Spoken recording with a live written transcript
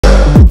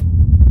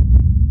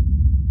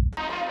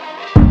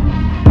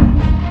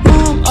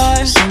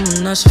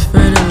that's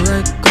afraid to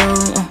let go.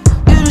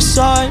 You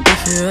decide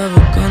if you're ever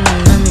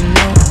gonna let me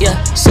know.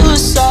 Yeah,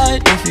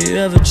 suicide if you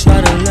ever try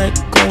to let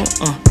go.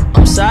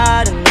 I'm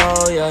sad, I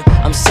know,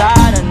 yeah. I'm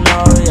sad, I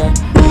know, yeah.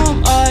 Who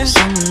am I?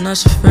 Someone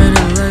that's afraid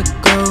to let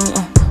go.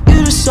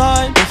 You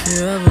decide if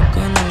you're ever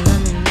gonna let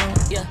me know.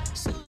 Yeah.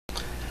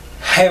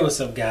 Hey, what's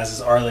up, guys?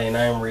 It's Arlie, and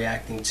I am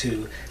reacting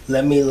to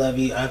Let Me Love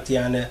You,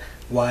 Aitana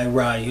y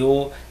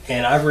Raoul.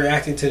 And I've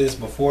reacted to this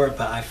before,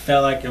 but I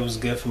felt like it was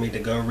good for me to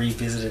go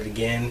revisit it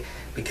again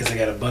because I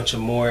got a bunch of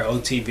more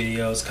OT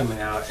videos coming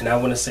out. And I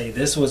want to say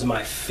this was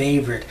my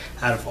favorite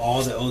out of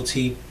all the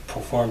OT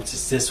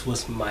performances. This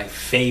was my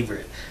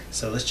favorite.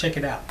 So let's check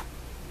it out.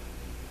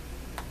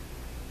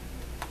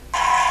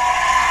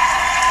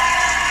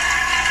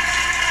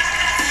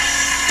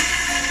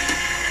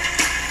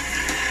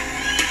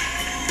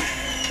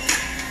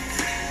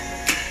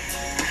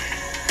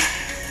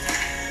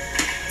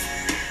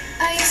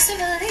 I used to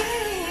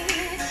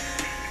believe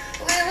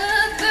we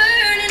were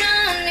burning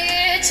on the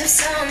edge of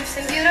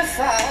something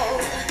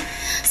beautiful,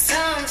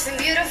 something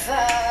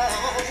beautiful.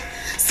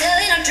 Still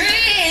in a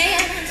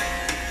dream,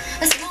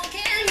 the smoke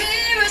and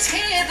mirrors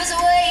keep us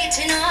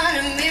waiting on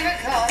a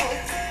miracle,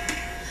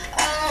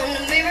 on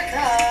a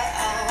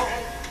miracle.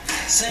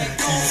 Say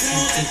go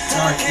through the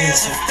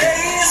darkest of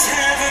days,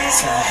 heaven's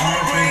a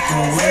heartbreak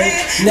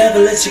away. Never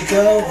let you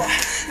go,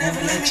 never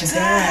let you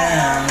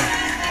down.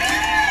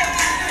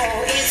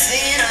 It's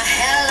been a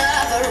hell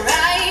of a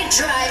ride,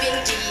 driving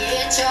the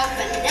edge of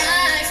a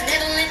knife.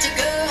 Never let you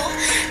go,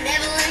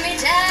 never let me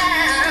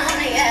down,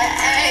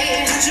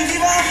 yeah. Don't you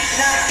give up,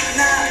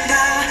 nah, nah,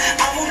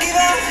 nah. I won't give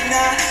up,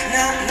 nah,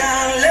 nah,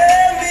 nah.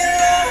 Let me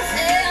love,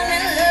 Let me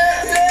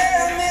love,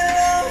 let me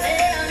love.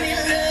 let me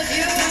love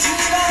you. Don't you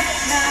give up,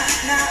 nah,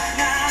 nah,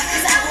 nah.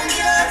 'Cause I won't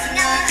give up,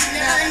 nah,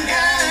 nah,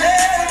 nah.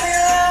 Let me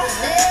love,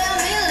 Let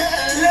me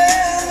love,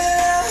 let me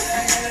love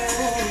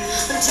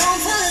you. don't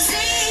fall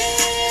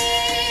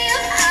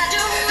asleep. I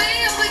don't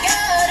will, we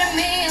got a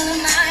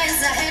million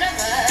miles ahead of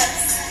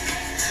us,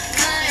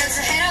 miles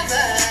ahead of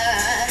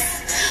us.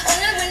 All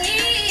that we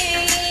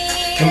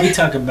need. Can we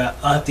talk about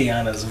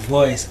Aitana's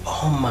voice?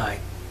 Oh my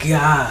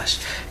gosh.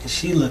 And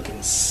she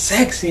looking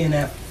sexy in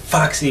that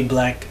foxy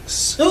black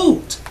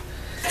suit.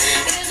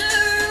 Is a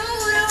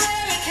rude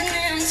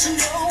awakening to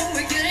know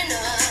we're good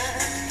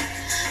enough,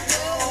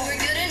 know we're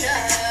good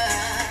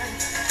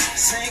enough.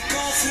 Say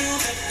go through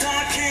the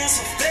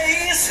darkest of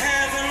days,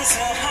 heaven's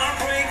a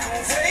heartbreak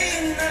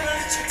away.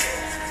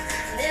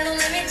 Never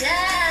let me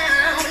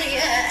down,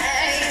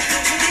 yeah.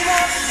 Don't you give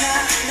up,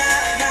 nah,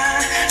 nah,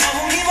 nah. I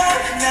won't give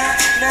up, nah,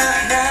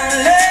 nah,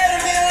 nah. Let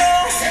me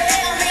love,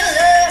 Let me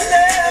love,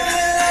 let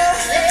me love.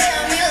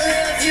 let me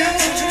love you.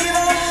 Don't you give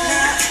up,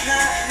 nah,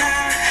 nah,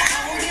 nah. I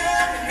won't give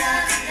up, nah,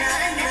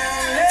 nah,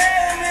 nah.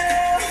 Let me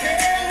love,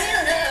 Let me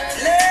love,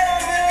 let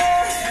me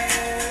love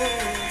you.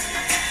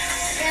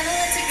 never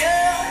let you go,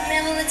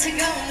 never let you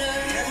go, no.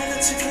 Never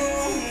let you go,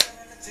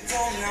 never let you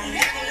go, now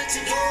never let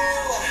you go,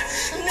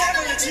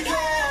 never let you go.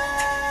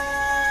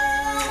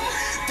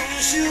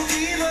 Don't you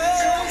give up,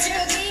 Don't you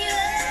give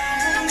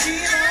up, don't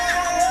give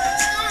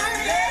up.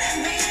 Let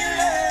me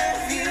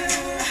love you,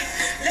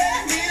 let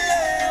me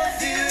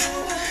love you.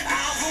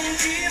 I won't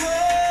give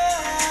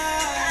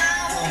up,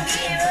 I won't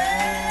give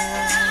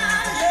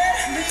up. let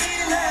me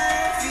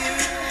love you,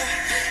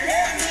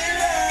 let me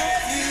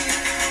love you.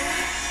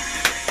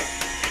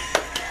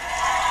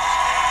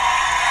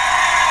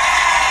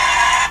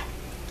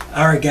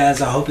 Alright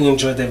guys, I hope you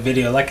enjoyed that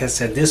video. Like I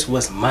said, this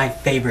was my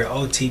favorite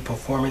OT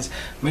performance.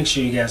 Make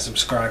sure you guys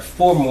subscribe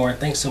for more.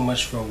 Thanks so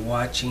much for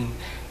watching,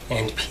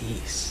 and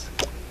peace.